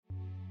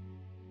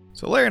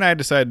So Larry and I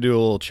decided to do a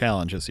little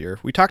challenge this year.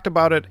 We talked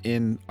about it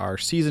in our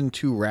Season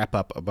 2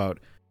 wrap-up about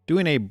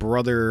doing a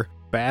brother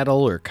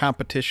battle or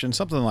competition,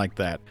 something like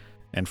that.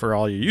 And for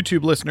all you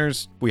YouTube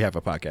listeners, we have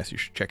a podcast. You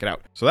should check it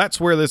out. So that's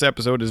where this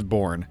episode is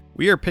born.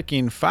 We are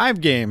picking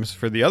 5 games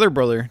for the other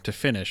brother to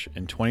finish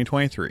in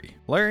 2023.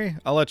 Larry,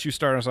 I'll let you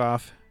start us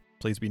off.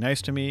 Please be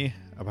nice to me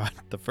about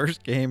the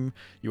first game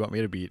you want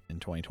me to beat in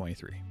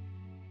 2023.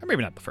 Or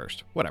maybe not the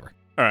first. Whatever.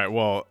 All right,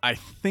 well, I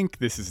think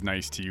this is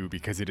nice to you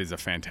because it is a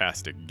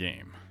fantastic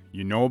game.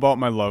 You know about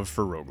my love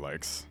for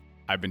roguelikes.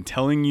 I've been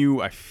telling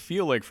you, I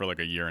feel like for like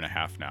a year and a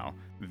half now,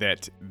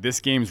 that this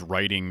game's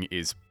writing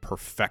is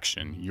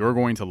perfection. You're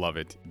going to love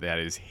it. That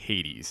is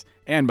Hades.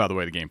 And by the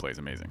way, the gameplay is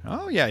amazing.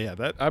 Oh, yeah.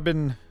 That I've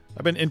been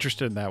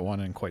interested in that one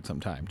in quite some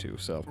time, too.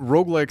 So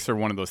roguelikes are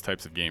one of those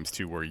types of games,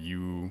 too, where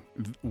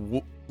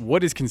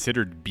what is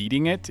considered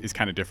beating it is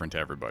kind of different to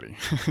everybody.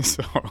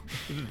 So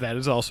that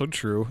is also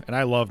true. And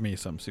I love me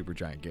some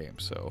Supergiant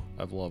games, so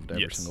I've loved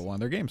every single one of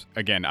their games.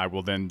 Again, I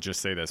will then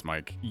just say this,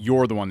 Mike.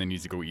 You're the one that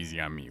needs to go easy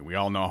on me. We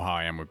all know how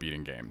I am with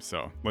beating games.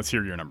 So let's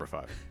hear your number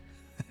 5.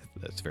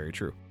 That's very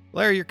true.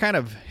 Larry, you're kind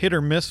of hit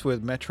or miss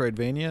with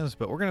Metroidvanias,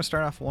 but we're going to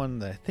start off one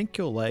that I think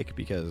you'll like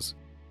because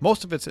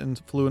most of its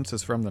influence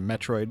is from the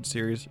Metroid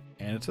series,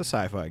 and it's a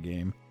sci-fi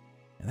game,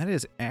 and that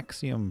is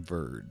Axiom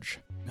Verge.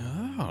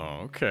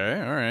 Oh,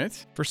 okay. All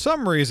right. For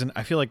some reason,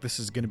 I feel like this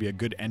is going to be a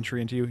good entry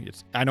into you.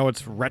 I know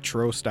it's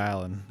retro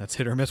style, and that's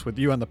hit or miss with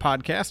you on the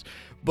podcast,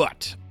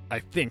 but I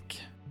think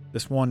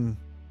this one,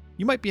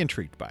 you might be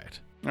intrigued by it.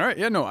 All right,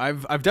 yeah, no,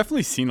 I've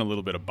definitely seen a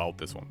little bit about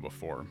this one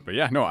before. But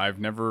yeah, no, I've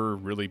never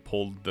really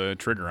pulled the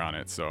trigger on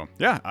it. So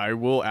yeah, I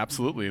will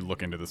absolutely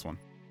look into this one.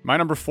 My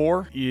number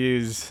 4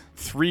 is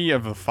 3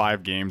 of the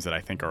 5 games that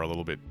I think are a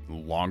little bit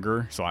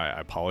longer, so I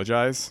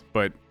apologize.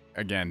 But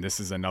again, this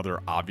is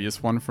another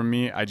obvious one from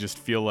me. I just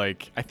feel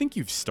like, I think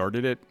you've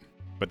started it,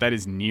 but that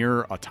is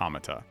Nier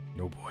Automata.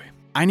 Oh boy.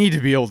 I need to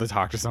be able to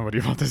talk to somebody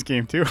about this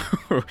game too.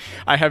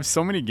 I have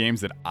so many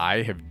games that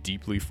I have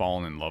deeply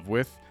fallen in love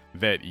with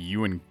that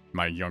you and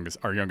our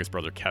youngest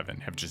brother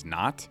Kevin have just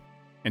not.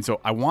 And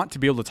so I want to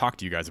be able to talk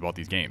to you guys about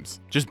these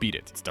games. Just beat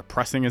it. It's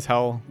depressing as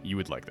hell. You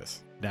would like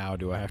this. Now,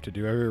 do I have to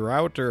do every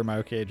route, or am I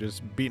okay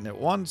just beating it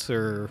once,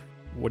 or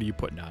what are you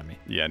putting on me?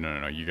 Yeah,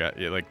 no. You got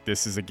it. Like,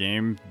 this is a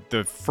game.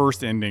 The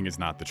first ending is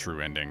not the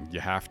true ending.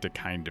 You have to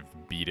kind of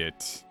beat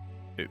it.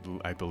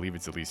 I believe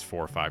it's at least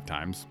 4 or 5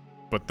 times.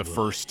 But the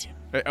first...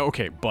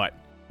 Okay, but...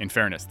 in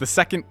fairness, the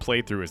second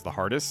playthrough is the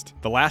hardest.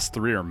 The last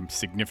 3 are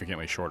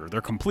significantly shorter.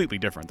 They're completely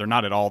different. They're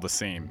not at all the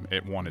same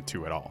at 1 and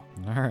 2 at all.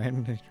 All right.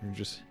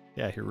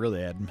 You're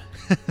really adding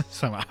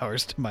some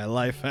hours to my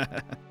life.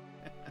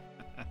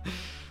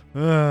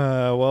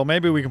 Well,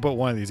 maybe we can put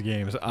one of these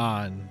games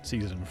on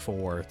season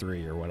 4 or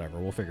 3 or whatever.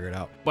 We'll figure it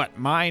out. But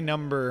my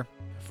number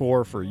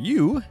 4 for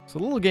you is a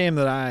little game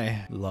that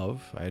I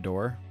love, I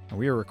adore. And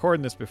we are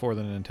recording this before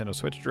the Nintendo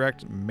Switch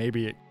Direct.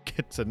 Maybe it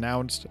gets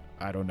announced.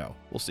 I don't know.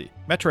 We'll see.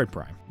 Metroid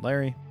Prime.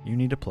 Larry, you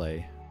need to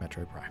play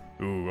Metroid Prime.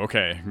 Ooh,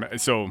 okay.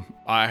 So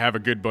I have a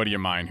good buddy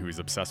of mine who's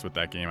obsessed with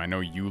that game. I know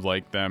you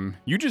like them.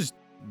 You just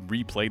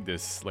replayed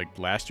this like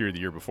last year or the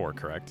year before,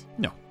 correct?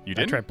 No. You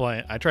didn't?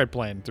 I tried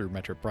playing through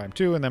Metroid Prime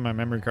 2, and then my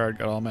memory card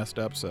got all messed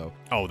up, so...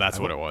 Oh, that's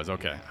what it was.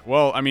 Okay.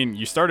 Well, I mean,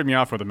 you started me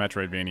off with a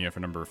Metroidvania for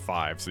number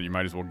 5, so you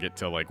might as well get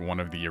to like one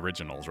of the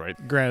originals, right?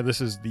 Granted,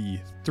 this is the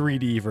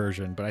 3D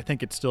version, but I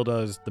think it still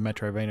does the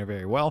Metroidvania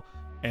very well,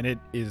 and it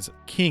is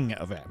king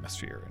of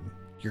atmosphere, and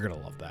you're going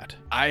to love that.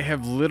 I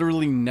have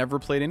literally never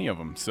played any of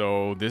them,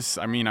 so this,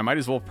 I mean, I might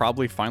as well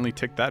probably finally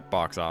tick that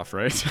box off,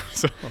 right?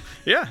 So,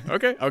 yeah,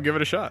 okay, I'll give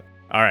it a shot.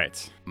 All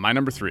right, my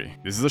number 3.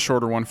 This is a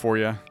shorter one for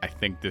you. I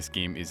think this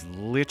game is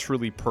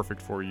literally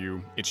perfect for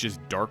you. It's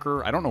just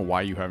darker. I don't know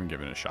why you haven't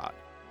given it a shot.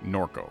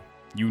 Norco.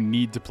 You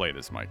need to play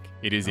this, Mike.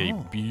 It is a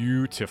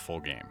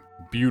beautiful game.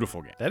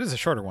 Beautiful game. That is a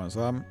shorter one,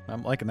 so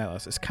I'm liking that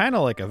less. It's kind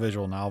of like a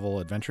visual novel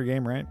adventure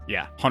game, right?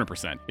 Yeah,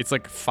 100%. It's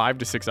like 5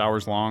 to 6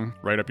 hours long,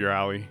 right up your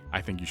alley. I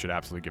think you should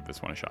absolutely give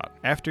this one a shot.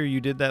 After you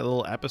did that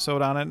little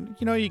episode on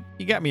it,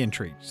 you got me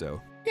intrigued,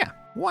 so yeah,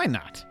 why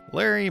not?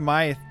 Larry,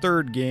 my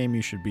 3rd game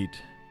you should beat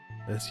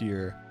this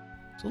year.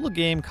 It's a little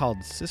game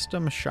called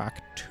System Shock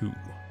 2.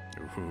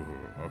 Ooh,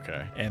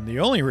 okay. And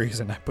the only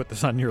reason I put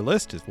this on your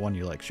list is 1,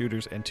 you like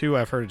shooters, and 2,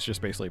 I've heard it's just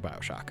basically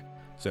BioShock.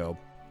 So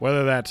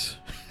whether that's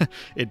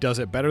it does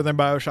it better than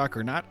BioShock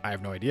or not, I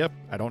have no idea.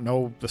 I don't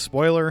know the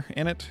spoiler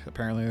in it.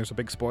 Apparently there's a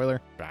big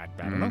spoiler. I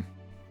don't know.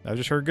 I've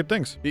just heard good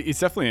things. It's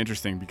definitely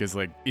interesting because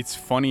like it's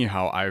funny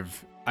how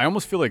I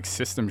almost feel like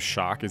System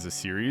Shock as a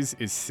series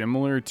is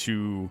similar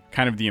to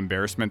kind of the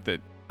embarrassment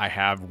that I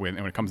have when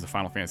it comes to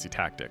Final Fantasy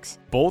Tactics.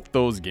 Both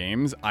those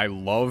games, I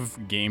love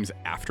games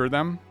after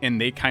them, and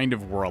they kind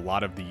of were a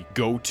lot of the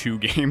go-to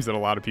games that a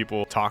lot of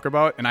people talk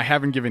about, and I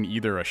haven't given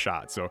either a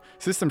shot. So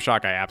System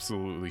Shock, I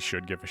absolutely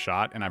should give a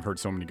shot, and I've heard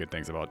so many good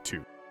things about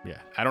 2. Yeah.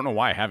 I don't know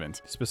why I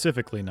haven't.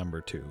 Specifically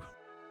number 2.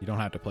 You don't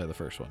have to play the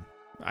first one.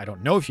 I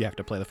don't know if you have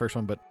to play the first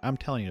one, but I'm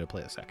telling you to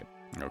play the second.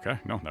 Okay,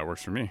 no, that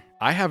works for me.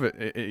 I have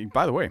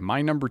by the way,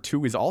 my number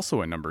 2 is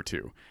also a number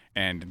 2,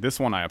 and this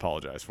one I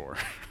apologize for.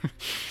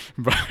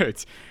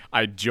 But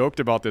I joked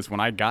about this when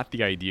I got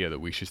the idea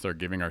that we should start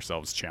giving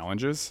ourselves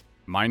challenges.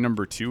 My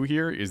number 2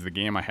 here is the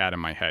game I had in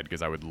my head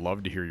because I would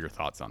love to hear your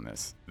thoughts on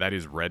this. That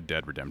is Red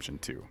Dead Redemption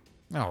 2.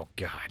 Oh,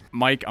 God.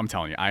 Mike, I'm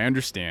telling you, I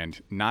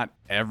understand. Not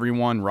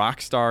everyone.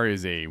 Rockstar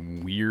is a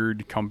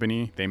weird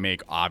company. They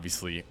make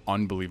obviously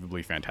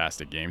unbelievably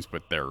fantastic games,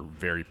 but they're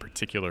very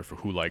particular for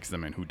who likes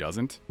them and who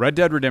doesn't. Red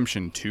Dead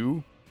Redemption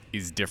 2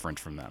 is different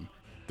from them.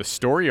 The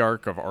story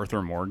arc of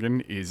Arthur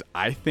Morgan is,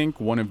 I think,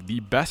 one of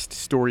the best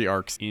story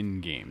arcs in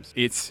games.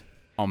 It's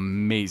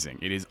amazing.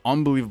 It is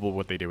unbelievable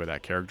what they did with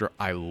that character.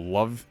 I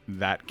love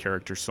that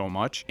character so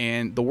much,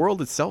 and the world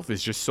itself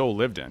is just so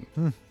lived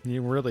in.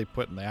 You're really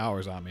putting the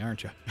hours on me,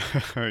 aren't you?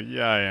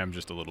 Yeah, I am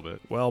just a little bit.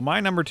 Well,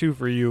 my number 2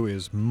 for you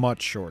is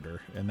much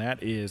shorter, and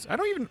that is,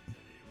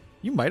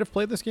 you might have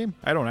played this game,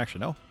 I don't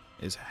actually know,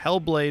 is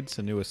Hellblade: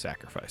 Senua's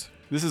Sacrifice.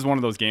 This is one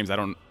of those games I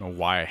don't know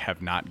why I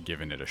have not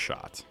given it a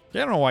shot.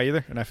 Yeah, I don't know why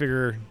either, and I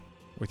figure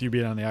with you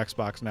being on the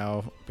Xbox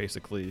now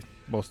basically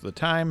most of the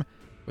time,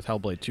 with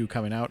Hellblade 2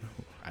 coming out,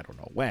 I don't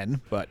know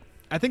when, but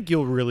I think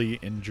you'll really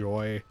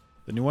enjoy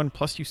the new one.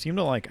 Plus, you seem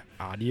to like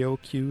audio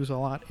cues a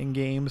lot in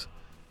games.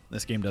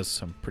 This game does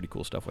some pretty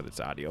cool stuff with its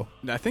audio.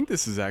 I think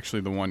this is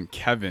actually the one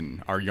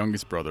Kevin, our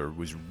youngest brother,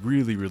 was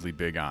really, really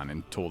big on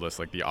and told us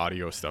like the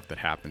audio stuff that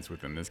happens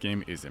within this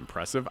game is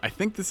impressive. I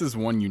think this is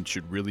one you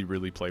should really,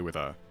 really play with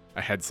a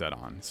headset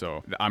on.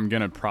 So I'm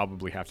going to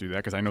probably have to do that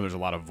because I know there's a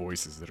lot of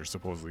voices that are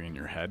supposedly in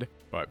your head,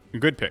 but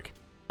good pick.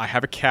 I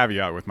have a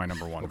caveat with my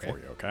number 1 for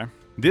you, okay?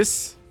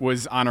 This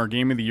was on our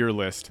Game of the Year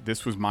list.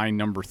 This was my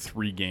number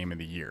 3 game of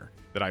the year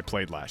that I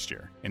played last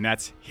year, and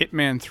that's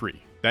Hitman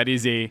 3. That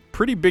is a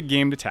pretty big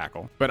game to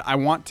tackle, but I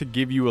want to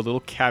give you a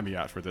little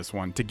caveat for this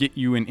one to get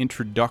you an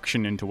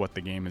introduction into what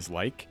the game is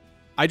like.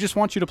 I just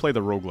want you to play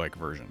the roguelike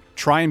version.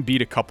 Try and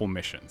beat a couple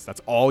missions.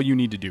 That's all you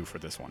need to do for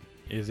this one.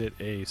 Is it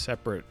a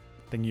separate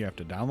thing you have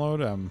to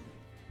download?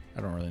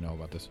 I don't really know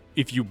about this.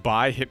 If you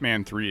buy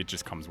Hitman 3, it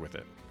just comes with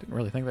it. Didn't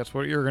really think that's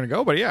where you were going to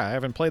go, but yeah, I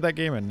haven't played that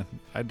game, and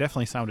I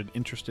definitely sounded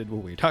interested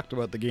when we talked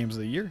about the games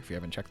of the year. If you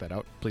haven't checked that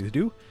out, please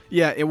do.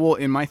 Yeah,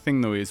 and my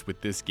thing, though, is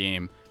with this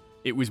game,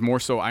 it was more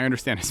so, I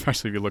understand,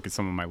 especially if you look at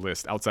some of my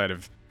list, outside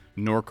of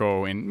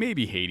Norco and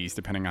maybe Hades,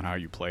 depending on how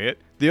you play it.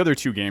 The other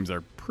 2 games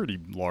are pretty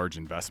large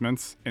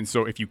investments, and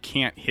so if you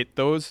can't hit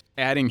those,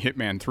 adding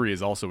Hitman 3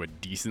 is also a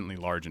decently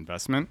large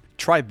investment.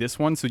 Try this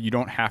one so you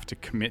don't have to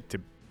commit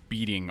to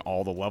beating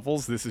all the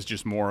levels. This is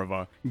just more of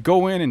a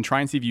go in and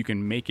try and see if you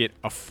can make it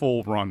a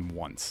full run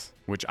once,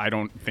 which I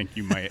don't think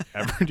you might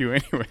ever do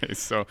anyway.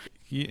 So,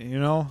 you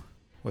know,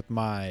 with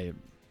my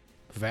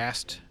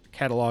vast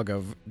catalog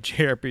of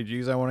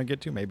JRPGs I want to get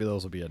to, maybe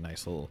those will be a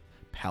nice little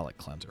palate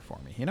cleanser for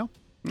me, you know?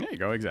 There you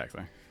go,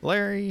 exactly.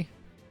 Larry,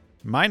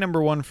 my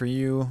number 1 for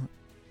you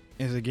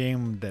is a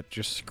game that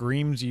just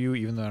screams you,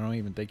 even though I don't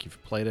even think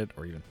you've played it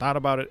or even thought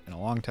about it in a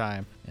long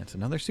time. And it's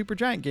another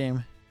Supergiant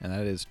game, and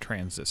that is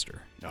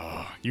Transistor.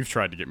 Oh, you've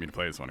tried to get me to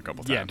play this one a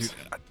couple times.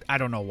 Yeah, dude, I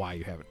don't know why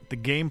you haven't. The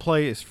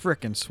gameplay is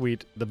freaking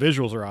sweet. The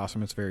visuals are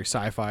awesome. It's very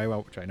sci-fi,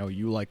 which I know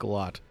you like a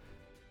lot.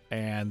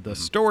 And the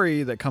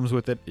story that comes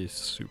with it is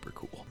super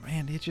cool.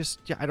 Man, it just,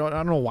 I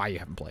don't know why you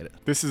haven't played it.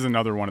 This is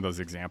another one of those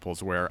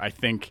examples where I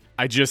think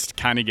I just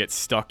kind of get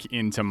stuck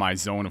into my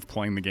zone of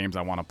playing the games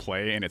I want to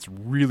play, and it's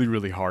really,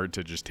 really hard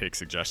to just take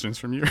suggestions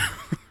from you.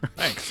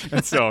 Thanks.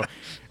 And so,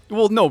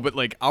 well, no, but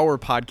like our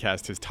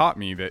podcast has taught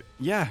me that,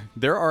 yeah,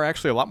 there are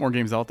actually a lot more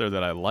games out there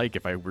that I like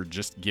if I were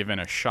just given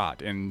a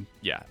shot. And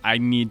yeah, I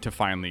need to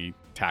finally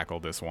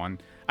tackle this one.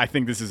 I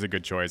think this is a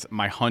good choice.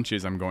 My hunch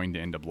is I'm going to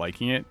end up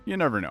liking it. You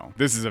never know.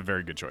 This is a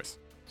very good choice.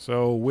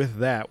 So with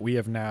that, we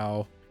have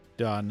now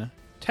done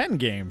 10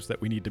 games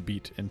that we need to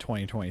beat in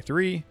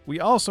 2023.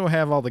 We also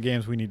have all the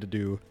games we need to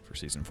do for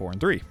Season 4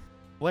 and 3.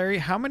 Larry,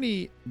 how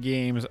many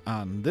games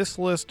on this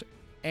list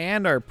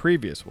and our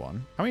previous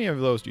one, how many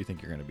of those do you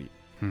think you're going to beat?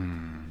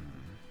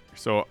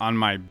 So on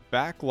my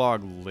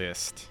backlog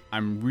list,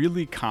 I'm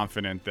really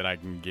confident that I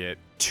can get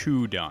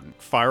 2 done.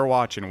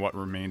 Firewatch and What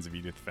Remains of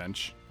Edith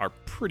Finch are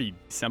pretty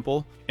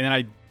simple. And then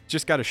I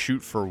just got to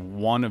shoot for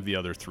one of the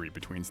other 3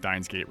 between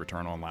Steins Gate,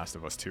 Returnal, and Last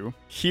of Us 2.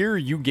 Here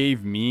you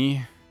gave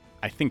me,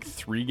 I think,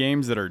 3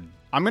 games that are,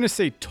 I'm going to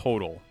say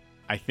total.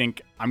 I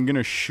think I'm going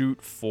to shoot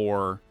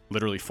for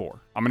literally 4.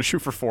 I'm going to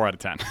shoot for 4 out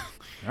of 10.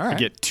 All right. I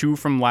get 2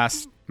 from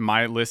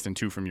my list and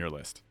 2 from your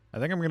list. I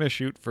think I'm going to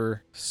shoot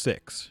for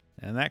 6.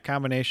 And that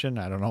combination,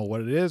 I don't know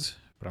what it is,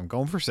 but I'm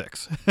going for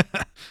 6.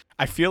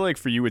 I feel like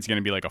for you, it's going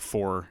to be like a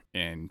 4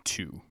 and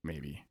 2,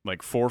 maybe.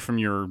 Like 4 from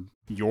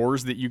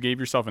yours that you gave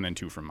yourself and then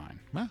 2 from mine.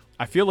 Wow.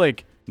 I feel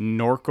like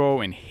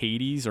Norco and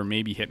Hades or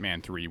maybe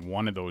Hitman 3,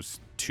 one of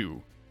those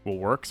 2 will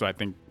work. So I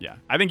think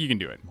you can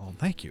do it. Well,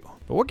 thank you.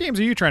 But what games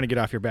are you trying to get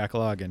off your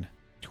backlog in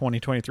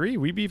 2023?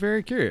 We'd be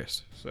very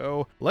curious.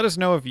 So let us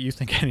know if you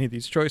think any of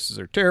these choices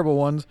are terrible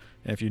ones.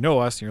 And if you know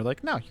us and you're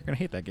like, no, you're going to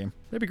hate that game,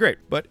 that'd be great.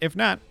 But if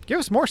not, give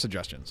us more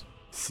suggestions.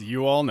 See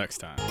you all next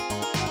time.